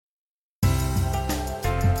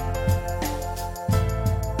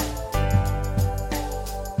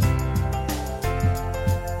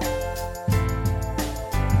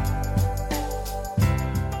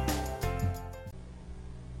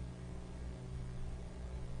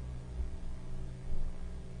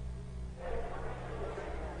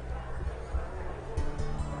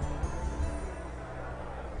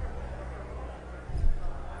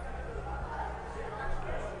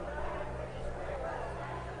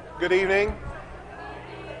Good evening.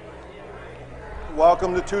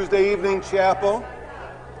 Welcome to Tuesday evening chapel.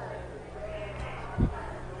 Do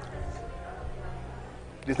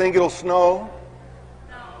you think it'll snow?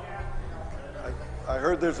 I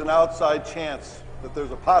heard there's an outside chance that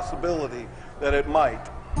there's a possibility that it might.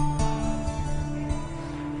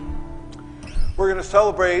 We're going to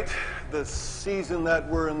celebrate the season that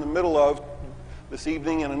we're in the middle of this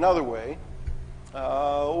evening in another way.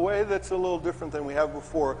 A way that's a little different than we have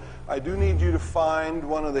before. I do need you to find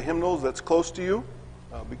one of the hymnals that's close to you,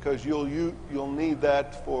 because you'll need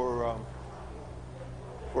that for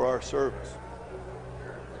our service.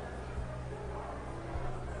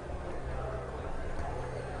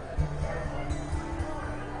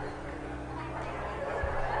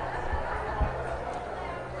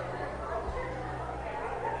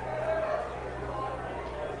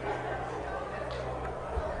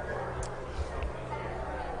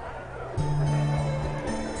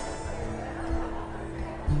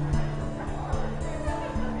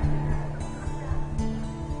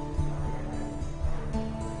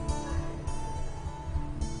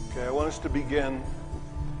 To begin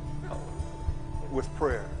with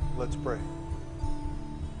prayer. Let's pray.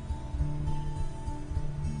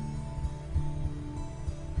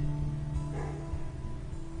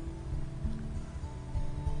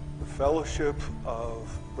 The fellowship of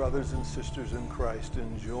brothers and sisters in Christ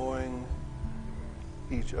enjoying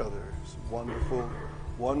each other's wonderful,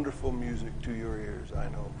 wonderful music to your ears, I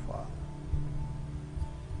know, Father.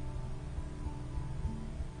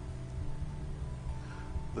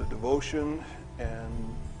 The devotion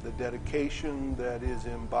and the dedication that is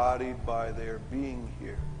embodied by their being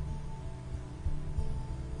here,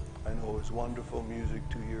 I know is wonderful music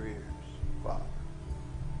to your ears, Father.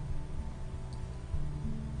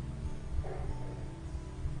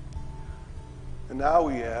 And now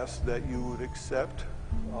we ask that you would accept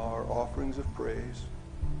our offerings of praise,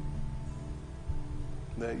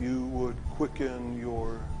 that you would quicken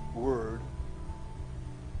your word,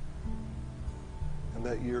 and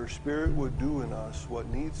that your Spirit would do in us what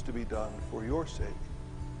needs to be done for your sake,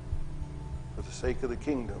 for the sake of the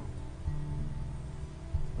kingdom,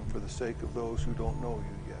 and for the sake of those who don't know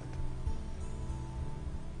you yet.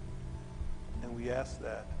 And we ask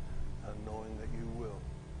that, knowing that you will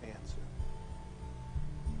answer.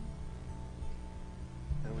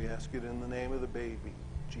 And we ask it in the name of the baby,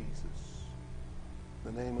 Jesus,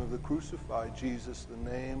 the name of the crucified Jesus, the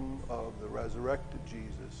name of the resurrected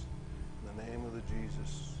Jesus, the name of the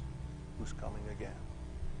Jesus who's coming again.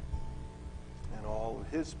 And all of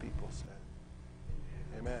his people said,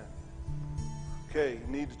 amen. Okay, you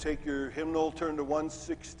need to take your hymnal, turn to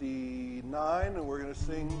 169, and we're going to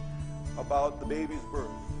sing about the baby's birth.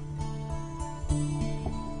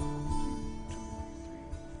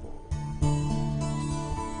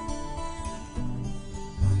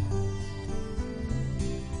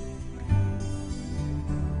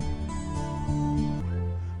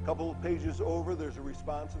 Couple of pages over, there's a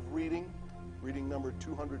responsive reading number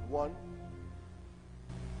 201.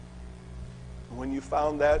 When you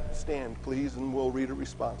found that, stand, please, and we'll read it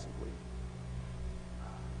responsively.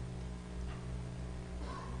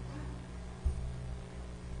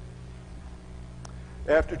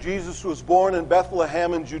 After Jesus was born in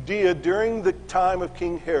Bethlehem in Judea during the time of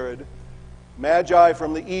King Herod, Magi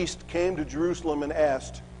from the east came to Jerusalem and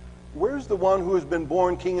asked, "Where's the one who has been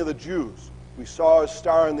born King of the Jews? We saw his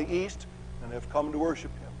star in the east and have come to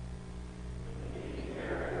worship him."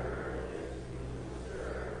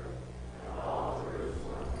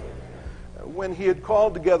 When he had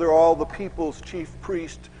called together all the people's chief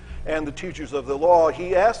priests and the teachers of the law,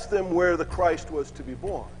 he asked them where the Christ was to be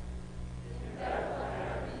born. In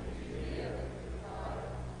Bethlehem in Judea,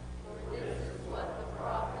 for this is what the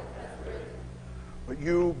prophet has written. But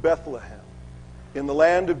you, Bethlehem, in the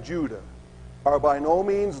land of Judah, are by no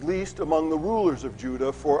means least among the rulers of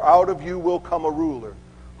Judah, for out of you will come a ruler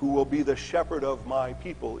who will be the shepherd of my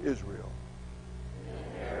people Israel. And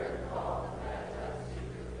Herod called the Magi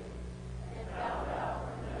secretly and found out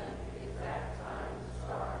from them the exact time the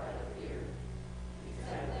star had appeared. He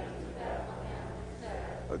sent them to Bethlehem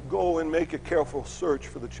and said, "Go and make a careful search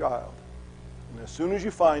for the child. And as soon as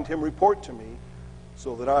you find him, report to me,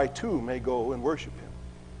 so that I too may go and worship him."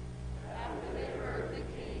 After they heard the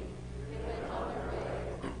king, they went on their way,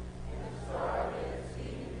 and the star they had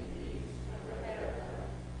seen in the east went ahead of them,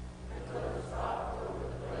 until it stopped over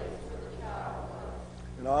the place where the child was.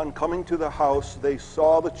 And on coming to the house, they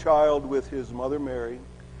saw the child with his mother Mary,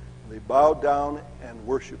 and they bowed down and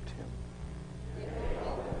worshipped him. They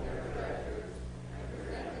opened their treasures and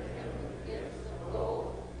presented him with gifts of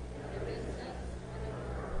gold and of incense and of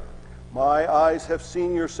myrrh. My eyes have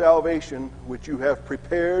seen your salvation, which you have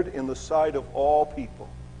prepared in the sight of all people.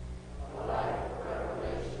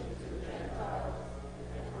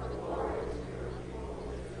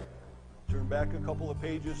 Turn back a couple of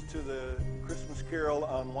pages to the Christmas Carol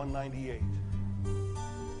on 198.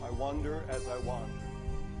 I wonder as I wander.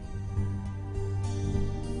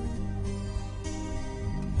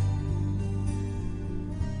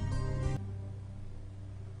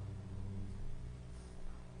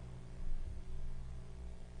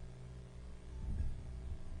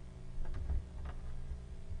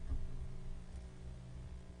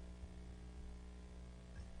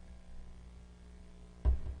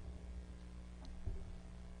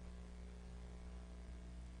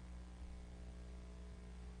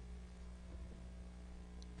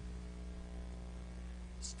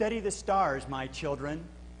 Study the stars, my children.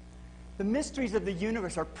 The mysteries of the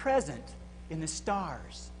universe are present in the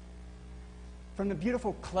stars. From the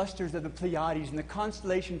beautiful clusters of the Pleiades and the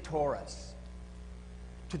constellation Taurus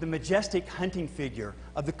to the majestic hunting figure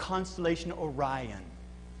of the constellation Orion,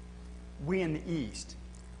 we in the East,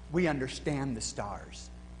 we understand the stars.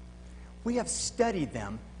 We have studied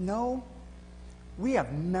them. No, we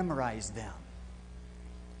have memorized them.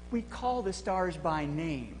 We call the stars by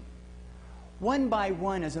name. One by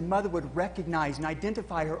one, as a mother would recognize and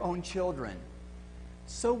identify her own children,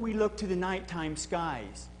 so we look to the nighttime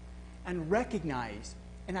skies and recognize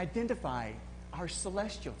and identify our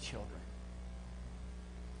celestial children.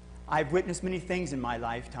 I've witnessed many things in my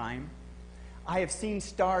lifetime. I have seen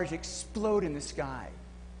stars explode in the sky.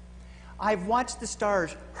 I've watched the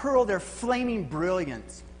stars hurl their flaming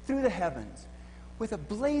brilliance through the heavens with a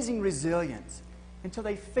blazing resilience until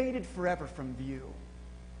they faded forever from view.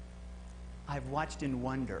 I've watched in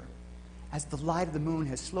wonder as the light of the moon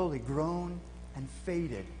has slowly grown and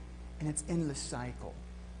faded in its endless cycle.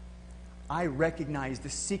 I recognize the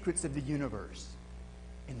secrets of the universe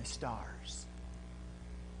in the stars.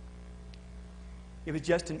 It was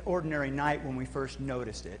just an ordinary night when we first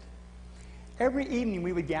noticed it. Every evening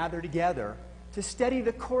we would gather together to study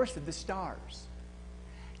the course of the stars.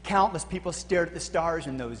 Countless people stared at the stars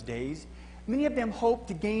in those days. Many of them hoped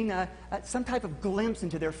to gain some type of glimpse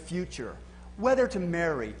into their future, whether to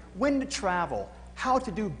marry, when to travel, how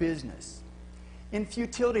to do business. In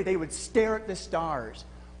futility, they would stare at the stars,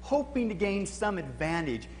 hoping to gain some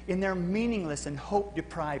advantage in their meaningless and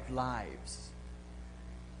hope-deprived lives.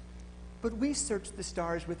 But we searched the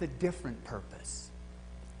stars with a different purpose.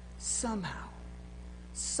 Somehow,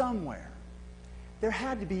 somewhere, there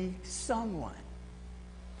had to be someone.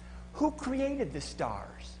 Who created the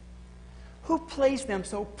stars? Who placed them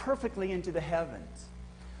so perfectly into the heavens?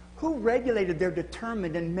 Who regulated their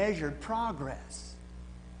determined and measured progress?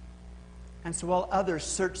 And so while others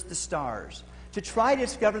searched the stars to try to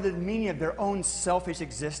discover the meaning of their own selfish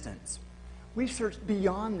existence, we searched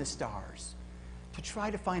beyond the stars to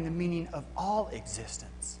try to find the meaning of all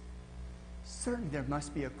existence. Certainly there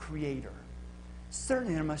must be a creator.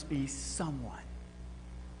 Certainly there must be someone.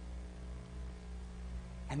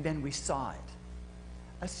 And then we saw it.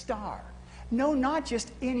 A star. No, not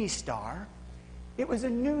just any star. It was a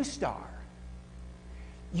new star.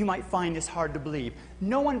 You might find this hard to believe.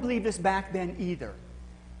 No one believed this back then either.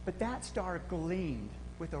 But that star gleamed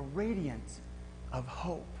with a radiance of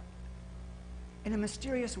hope. In a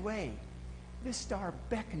mysterious way, this star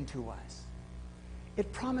beckoned to us.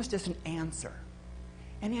 It promised us an answer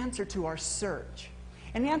to our search,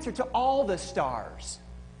 an answer to all the stars,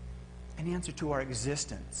 an answer to our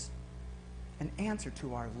existence, an answer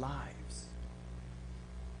to our lives.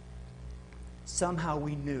 Somehow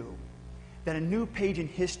we knew that a new page in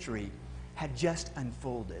history had just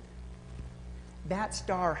unfolded. That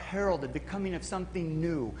star heralded the coming of something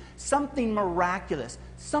new, something miraculous,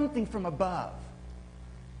 something from above.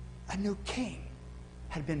 A new king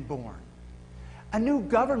had been born. A new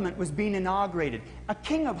government was being inaugurated. A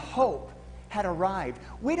king of hope had arrived.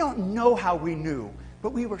 We don't know how we knew,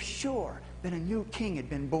 but we were sure that a new king had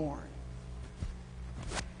been born.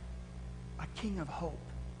 A king of hope.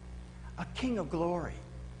 A king of glory.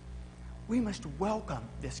 We must welcome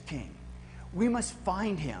this king. We must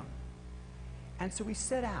find him. And so we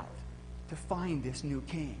set out to find this new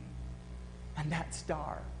king. And that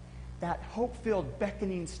star, that hope-filled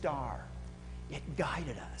beckoning star, it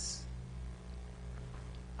guided us.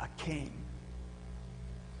 A king.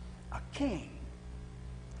 A king.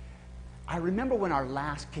 I remember when our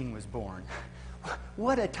last king was born.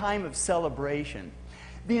 What a time of celebration.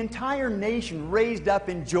 The entire nation raised up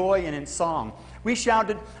in joy and in song. We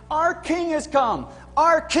shouted, "Our king has come!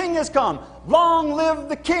 Our king has come! Long live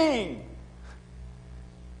the king!"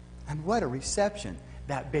 And what a reception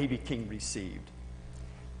that baby king received.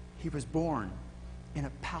 he was born in a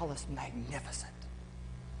palace magnificent.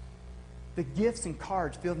 The gifts and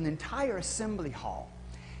cards filled an entire assembly hall.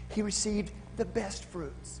 He received the best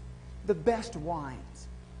fruits, the best wines,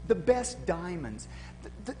 the best diamonds,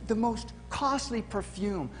 the most costly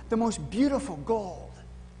perfume, the most beautiful gold.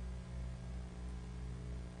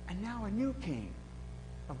 And now a new king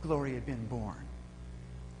of glory had been born.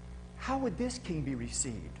 How would this king be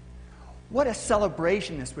received? What a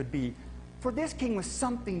celebration this would be, for this king was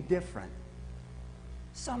something different.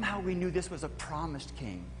 Somehow we knew this was a promised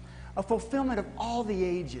king, a fulfillment of all the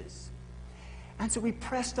ages. And so we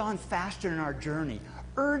pressed on faster in our journey,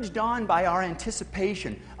 urged on by our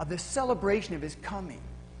anticipation of the celebration of his coming.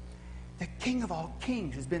 The King of all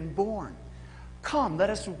kings has been born. Come, let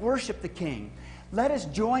us worship the King. Let us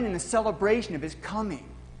join in the celebration of his coming.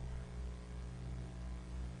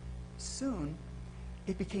 Soon,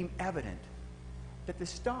 it became evident that the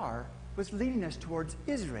star was leading us towards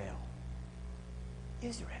Israel.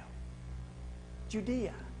 Israel.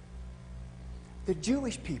 Judea. The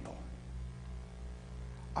Jewish people.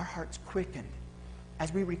 Our hearts quickened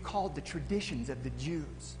as we recalled the traditions of the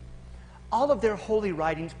Jews. All of their holy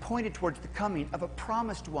writings pointed towards the coming of a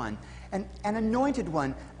promised one, an anointed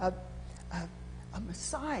one, a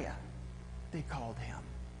Messiah, they called him.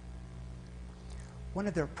 One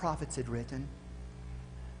of their prophets had written,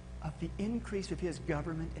 of the increase of his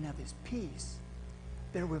government and of his peace,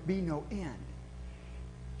 there will be no end.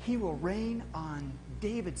 He will reign on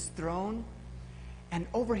David's throne and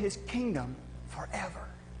over his kingdom forever.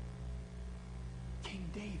 King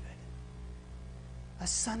David, a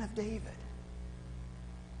son of David.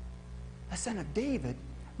 A son of David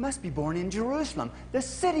must be born in Jerusalem, the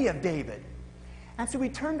city of David. And so we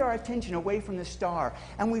turned our attention away from the star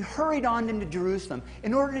and we hurried on into Jerusalem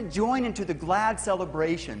in order to join into the glad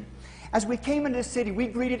celebration. As we came into the city, we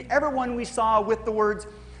greeted everyone we saw with the words,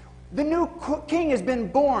 "The new king has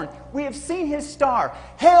been born. We have seen his star.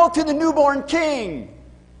 Hail to the newborn king!"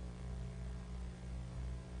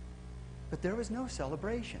 But there was no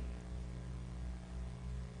celebration.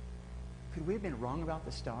 Could we have been wrong about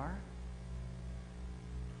the star?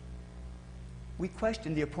 We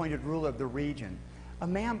questioned the appointed ruler of the region, a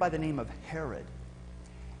man by the name of Herod.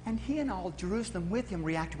 And he and all Jerusalem with him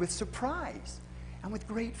reacted with surprise and with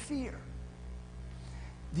great fear.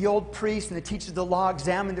 The old priests and the teachers of the law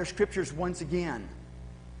examined their scriptures once again.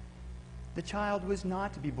 The child was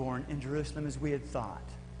not to be born in Jerusalem as we had thought.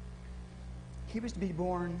 He was to be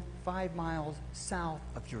born 5 miles south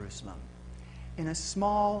of Jerusalem, in a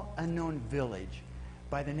small, unknown village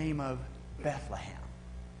by the name of Bethlehem.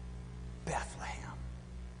 Bethlehem.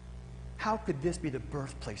 How could this be the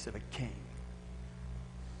birthplace of a king?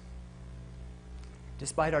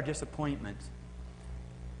 Despite our disappointment,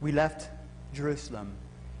 we left Jerusalem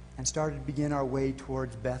and started to begin our way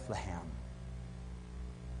towards Bethlehem.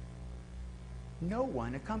 No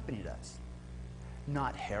one accompanied us.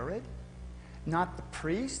 Not Herod, not the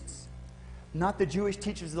priests, not the Jewish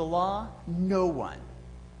teachers of the law, no one.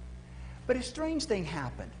 But a strange thing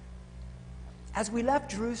happened. As we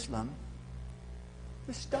left Jerusalem,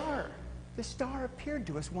 the star appeared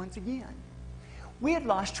to us once again. We had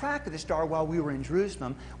lost track of the star while we were in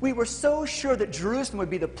Jerusalem. We were so sure that Jerusalem would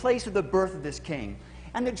be the place of the birth of this king,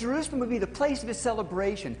 and that Jerusalem would be the place of his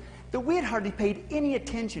celebration, that we had hardly paid any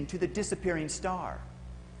attention to the disappearing star.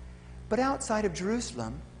 But outside of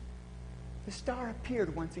Jerusalem, the star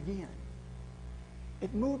appeared once again.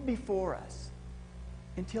 It moved before us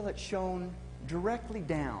until it shone directly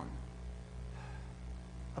down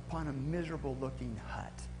upon a miserable-looking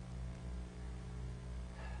hut.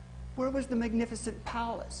 Where was the magnificent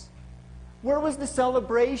palace? Where was the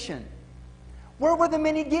celebration? Where were the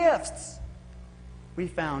many gifts? We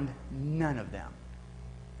found none of them.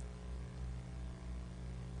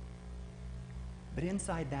 But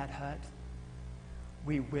inside that hut,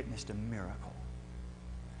 we witnessed a miracle.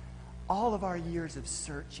 All of our years of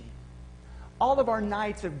searching, all of our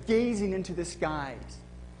nights of gazing into the skies,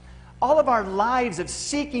 all of our lives of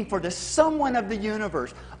seeking for the someone of the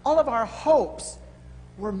universe, all of our hopes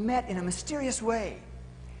were met in a mysterious way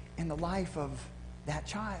in the life of that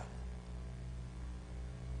child.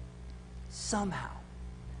 Somehow,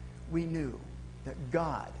 we knew that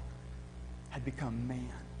God had become man.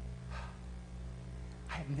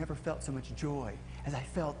 I have never felt so much joy as I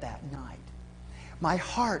felt that night. My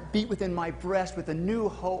heart beat within my breast with a new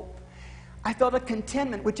hope. I felt a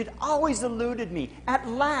contentment which had always eluded me. At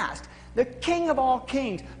last, the King of all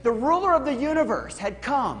kings, the ruler of the universe, had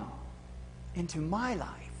come into my life.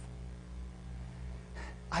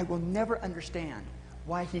 I will never understand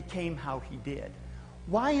why he came how he did.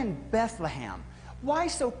 Why in Bethlehem? Why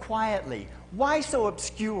so quietly? Why so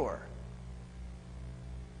obscure?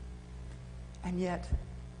 And yet,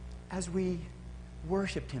 as we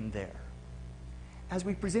worshiped him there, as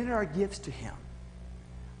we presented our gifts to him,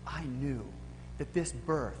 I knew that this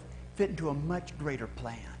birth fit into a much greater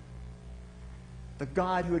plan. The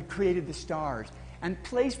God who had created the stars and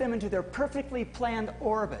placed them into their perfectly planned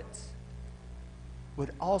orbits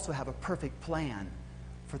would also have a perfect plan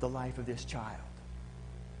for the life of this child.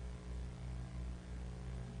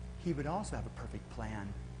 He would also have a perfect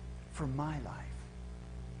plan for my life.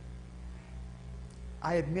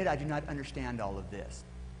 I admit I do not understand all of this.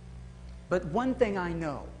 But one thing I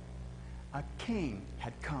know, a king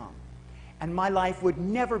had come, and my life would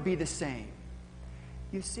never be the same.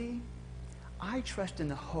 You see, I trust in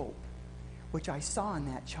the hope which I saw in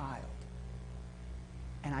that child,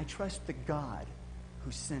 and I trust the God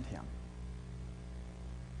who sent him.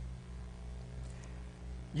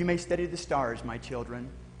 You may study the stars, my children,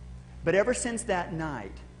 but ever since that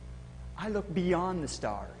night, I look beyond the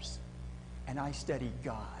stars and I study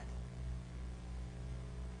God.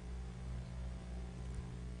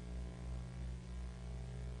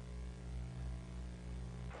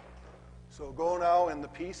 So go now in the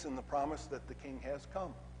peace and the promise that the King has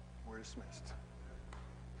come. We're dismissed.